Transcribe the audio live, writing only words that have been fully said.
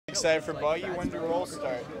excited for Buggy. When do roll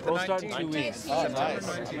start? Roll start in 2 weeks. Oh, nice.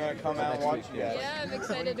 I'm going to come out and watch you guys. Yeah, I'm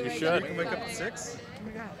excited to You should. You can wake up at 6.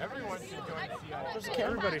 Everyone should join.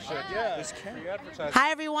 Everybody should. Yeah.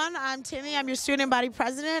 Hi, everyone. I'm Timi. I'm your student body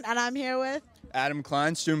president, and I'm here with Adam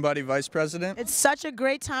Klein, student body vice president. It's such a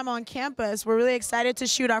great time on campus. We're really excited to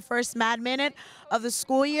shoot our first Mad Minute of the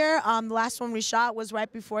school year. The last one we shot was right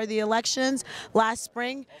before the elections last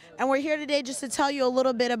spring. And we're here today just to tell you a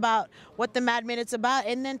little bit about what the Mad Minute's about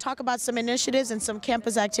and then talk about some initiatives and some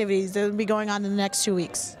campus activities that will be going on in the next 2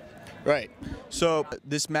 weeks. Right. So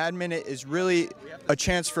this Mad Minute is really a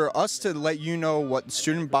chance for us to let you know what the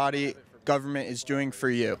student body government is doing for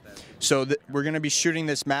you. So we're going to be shooting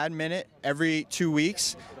this Mad Minute every 2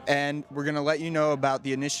 weeks, and we're going to let you know about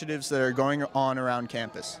the initiatives that are going on around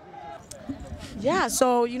campus. Yeah,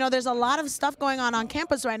 so, you know, there's a lot of stuff going on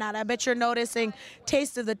campus right now. I bet you're noticing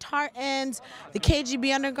Taste of the Tartans, the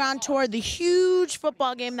KGB Underground Tour, the huge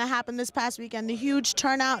football game that happened this past weekend, the huge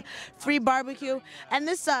turnout, free barbecue. And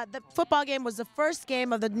this the football game was the first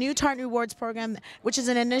game of the new Tartan Rewards program, which is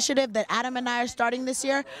an initiative that Adam and I are starting this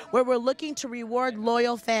year, where we're looking to reward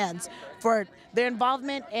loyal fans for their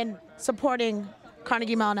involvement in supporting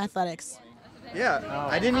Carnegie Mellon athletics. Yeah,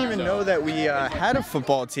 I didn't even know that we had a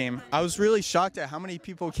football team. I was really shocked at how many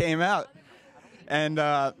people came out. And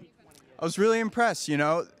I was really impressed, you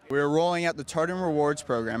know. We were rolling out the Tartan Rewards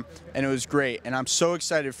program, and it was great. And I'm so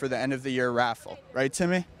excited for the end of the year raffle. Right,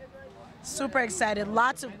 Timi? Super excited.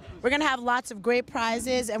 We're going to have lots of great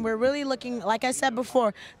prizes, and we're really looking, like I said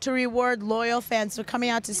before, to reward loyal fans for coming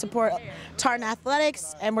out to support Tartan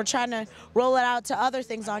athletics, and we're trying to roll it out to other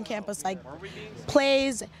things on campus like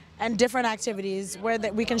plays and different activities where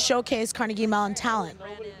we can showcase Carnegie Mellon talent.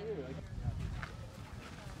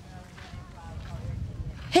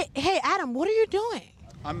 Hey, Adam, what are you doing?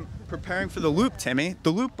 I'm preparing for the Loop, Timi.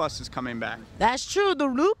 The Loop bus is coming back. That's true. The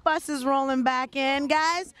Loop bus is rolling back in,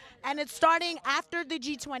 guys, and it's starting after the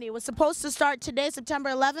G20. It was supposed to start today,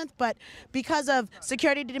 September 11th, but because of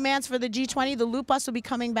security demands for the G20, the Loop bus will be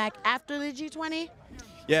coming back after the G20.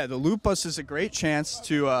 Yeah, the Loop bus is a great chance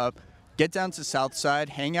to get down to Southside,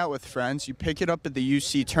 hang out with friends. You pick it up at the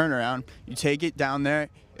UC turnaround. You take it down there.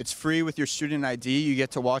 It's free with your student ID. You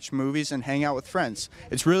get to watch movies and hang out with friends.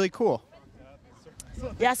 It's really cool.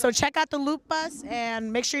 Yeah, so check out the Loop bus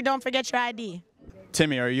and make sure you don't forget your ID.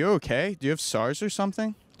 Timi, are you okay? Do you have SARS or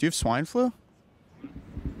something? Do you have swine flu?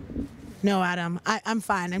 No, Adam, I'm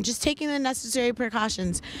fine. I'm just taking the necessary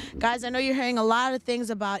precautions. Guys, I know you're hearing a lot of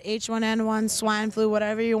things about H1N1, swine flu,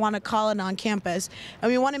 whatever you want to call it on campus.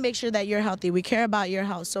 And we want to make sure that you're healthy. We care about your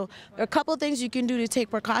health. So there are a couple of things you can do to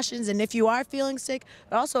take precautions. And if you are feeling sick,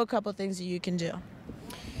 there are also a couple of things that you can do.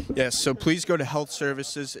 Yes, so please go to health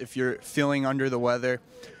services if you're feeling under the weather.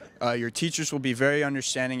 Your teachers will be very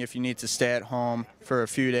understanding if you need to stay at home for a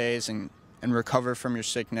few days and recover from your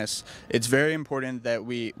sickness. It's very important that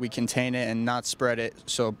we contain it and not spread it,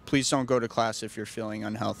 so please don't go to class if you're feeling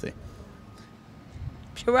unhealthy.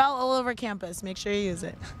 Purell all over campus. Make sure you use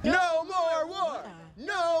it. No more war!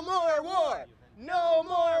 No more war! No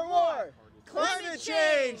more war! Climate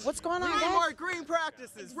change! What's going on, We need guys? more green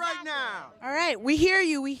practices right now! All right, we hear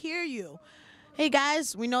you. We hear you. Hey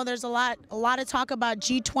guys, we know there's a lot of talk about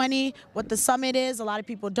G20, what the summit is. A lot of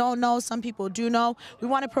people don't know, some people do know. We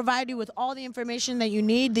want to provide you with all the information that you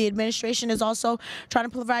need. The administration is also trying to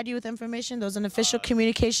provide you with information. There's an official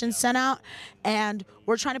communication sent out, and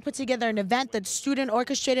we're trying to put together an event that's student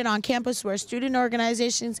orchestrated on campus where student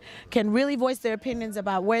organizations can really voice their opinions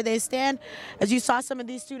about where they stand. As you saw some of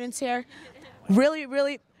these students here,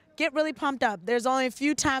 get really pumped up. There's only a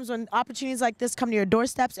few times when opportunities like this come to your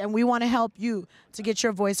doorsteps, and we want to help you to get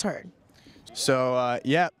your voice heard. So,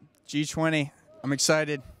 yeah, G20. I'm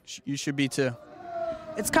excited. You should be too.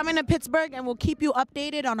 It's coming to Pittsburgh, and we'll keep you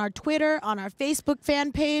updated on our Twitter, on our Facebook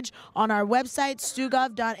fan page, on our website,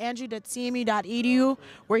 stugov.andrew.cmu.edu.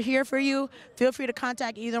 We're here for you. Feel free to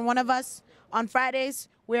contact either one of us. On Fridays,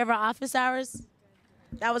 we have our office hours.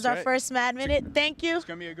 That was our first Mad Minute. Thank you. It's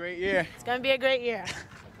going to be a great year. It's going to be a great year.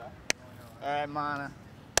 All right, Mana.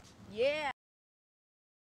 Yeah.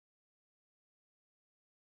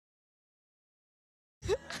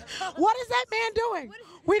 What is that man doing?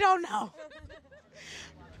 We don't know.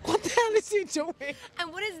 What the hell is he doing?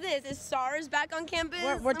 And what is this? Is SARS back on campus?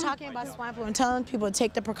 We're talking about swine flu and telling people to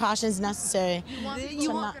take the precautions necessary.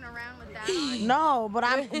 You walking around with that on? No, but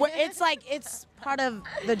it's part of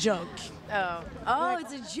the joke. Oh,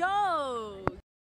 it's a joke.